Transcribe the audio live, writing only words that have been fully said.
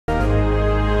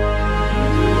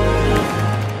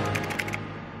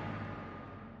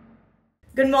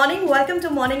Good morning, welcome to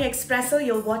Morning Expresso.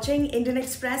 You're watching Indian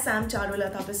Express. I'm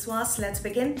Charulata Biswas. Let's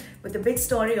begin with the big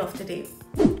story of the day.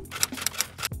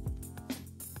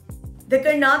 The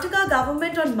Karnataka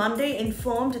government on Monday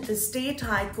informed the State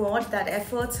High Court that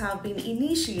efforts have been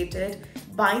initiated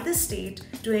by the state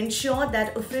to ensure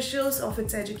that officials of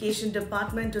its education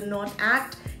department do not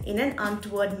act in an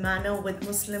untoward manner with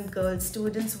Muslim girl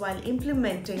students while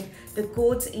implementing the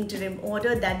court's interim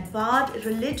order that barred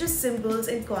religious symbols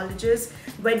in colleges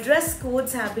where dress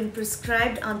codes have been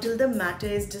prescribed until the matter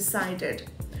is decided.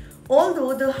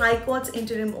 Although the High Court's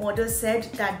interim order said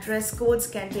that dress codes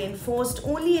can be enforced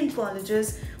only in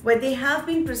colleges where they have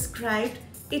been prescribed,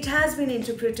 it has been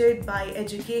interpreted by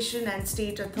education and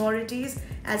state authorities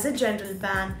as a general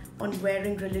ban on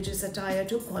wearing religious attire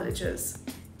to colleges.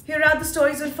 Here are the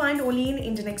stories you'll find only in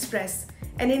Indian Express.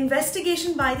 An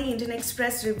investigation by the Indian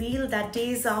Express revealed that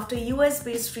days after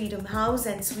US-based Freedom House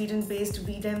and Sweden-based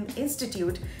V-Dem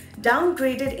Institute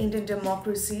downgraded Indian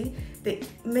democracy, the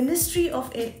Ministry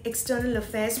of External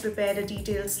Affairs prepared a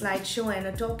detailed slideshow and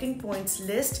a talking points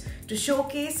list to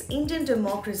showcase Indian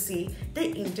democracy the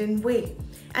Indian way.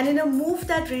 And in a move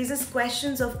that raises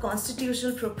questions of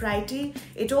constitutional propriety,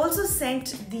 it also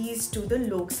sent these to the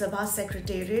Lok Sabha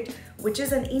Secretariat, which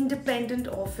is an independent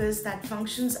office that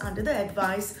functions under the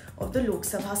advice of the Lok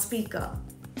Sabha Speaker.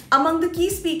 Among the key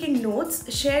speaking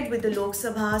notes shared with the Lok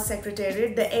Sabha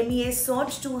Secretariat, the MEA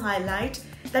sought to highlight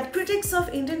that critics of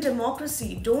Indian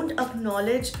democracy don't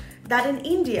acknowledge that in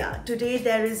India today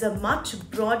there is a much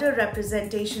broader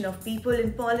representation of people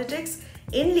in politics,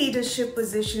 in leadership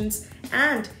positions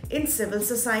and in civil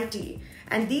society.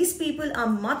 And these people are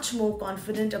much more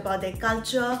confident about their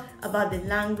culture, about their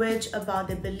language, about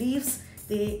their beliefs.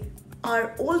 They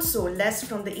are also less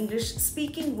from the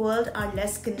English-speaking world, are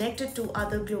less connected to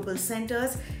other global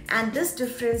centers, and this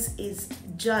difference is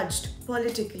judged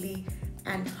politically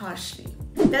and harshly.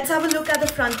 Let's have a look at the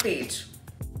front page.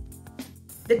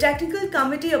 The technical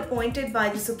committee appointed by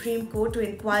the Supreme Court to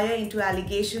inquire into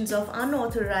allegations of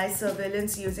unauthorized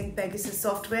surveillance using Pegasus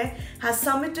software has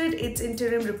submitted its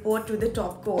interim report to the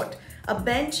top court. A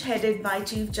bench headed by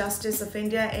Chief Justice of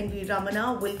India N.V.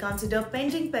 Ramana will consider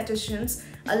pending petitions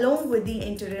along with the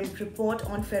interim report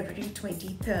on February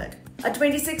 23rd. A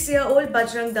 26-year-old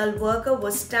Bajrang Dal worker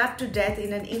was stabbed to death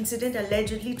in an incident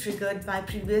allegedly triggered by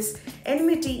previous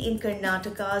enmity in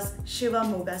Karnataka's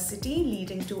Shivamoga city,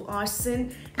 leading to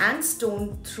arson and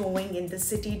stone throwing in the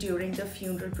city during the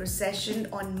funeral procession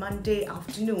on Monday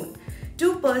afternoon.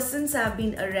 2 persons have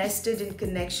been arrested in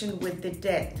connection with the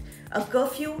death. A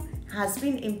curfew has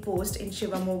been imposed in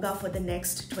Shivamoga for the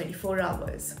next 24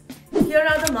 hours. Here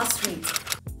are the must-reads.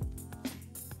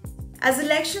 As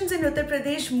elections in Uttar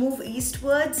Pradesh move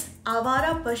eastwards,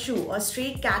 Avara Pashu or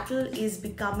stray cattle is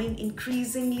becoming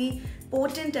increasingly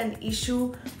potent an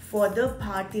issue for the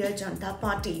Bharatiya Janata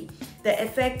Party. The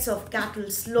effects of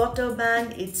cattle slaughter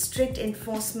ban, its strict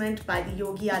enforcement by the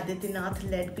Yogi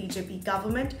Adityanath-led BJP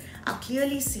government are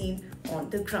clearly seen on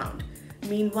the ground.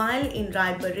 Meanwhile, in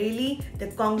Rai Bareli, the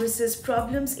Congress's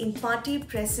problems in party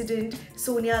president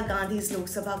Sonia Gandhi's Lok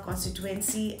Sabha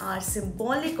constituency are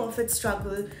symbolic of its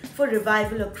struggle for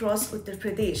revival across Uttar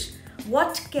Pradesh.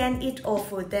 What can it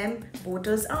offer them,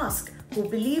 voters ask, who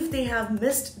believe they have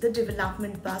missed the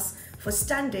development bus for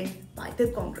standing by the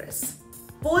Congress?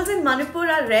 Polls in Manipur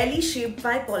are rarely shaped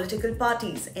by political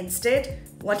parties. Instead,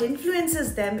 what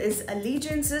influences them is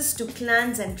allegiances to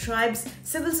clans and tribes,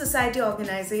 civil society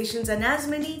organizations, and as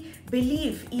many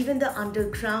believe even the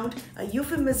underground, a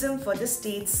euphemism for the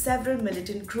state's several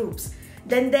militant groups.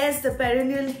 Then there's the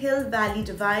perennial hill-valley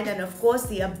divide and of course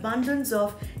the abundance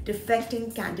of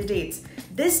defecting candidates.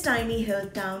 This tiny hill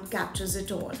town captures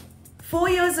it all. 4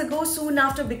 years ago, soon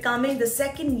after becoming the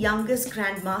second youngest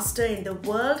grandmaster in the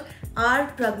world,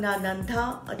 R.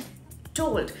 Pragnanandha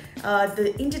told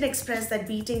the Indian Express that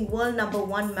beating world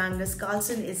 #1 Magnus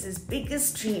Carlsen is his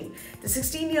biggest dream. The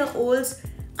 16-year-old's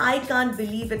 "I can't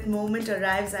believe it" moment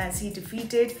arrives as he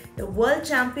defeated the world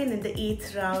champion in the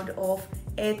 8th round of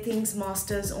Athens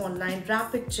Masters online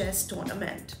rapid chess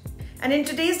tournament. And in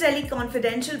today's Delhi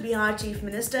Confidential, Bihar Chief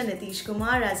Minister Nitish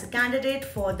Kumar as a candidate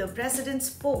for the president's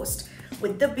post,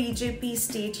 with the BJP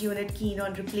state unit keen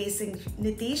on replacing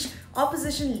Nitish,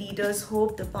 opposition leaders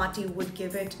hoped the party would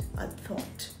give it a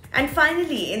thought. And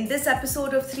finally, in this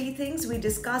episode of 3 Things, we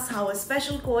discuss how a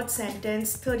special court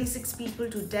sentenced 36 people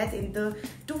to death in the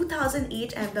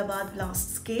 2008 Ahmedabad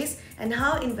blasts case and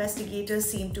how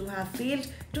investigators seem to have failed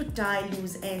to tie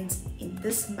loose ends in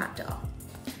this matter.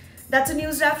 That's a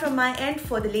news wrap from my end.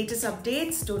 For the latest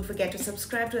updates, don't forget to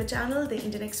subscribe to our channel, The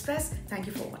Indian Express. Thank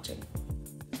you for watching.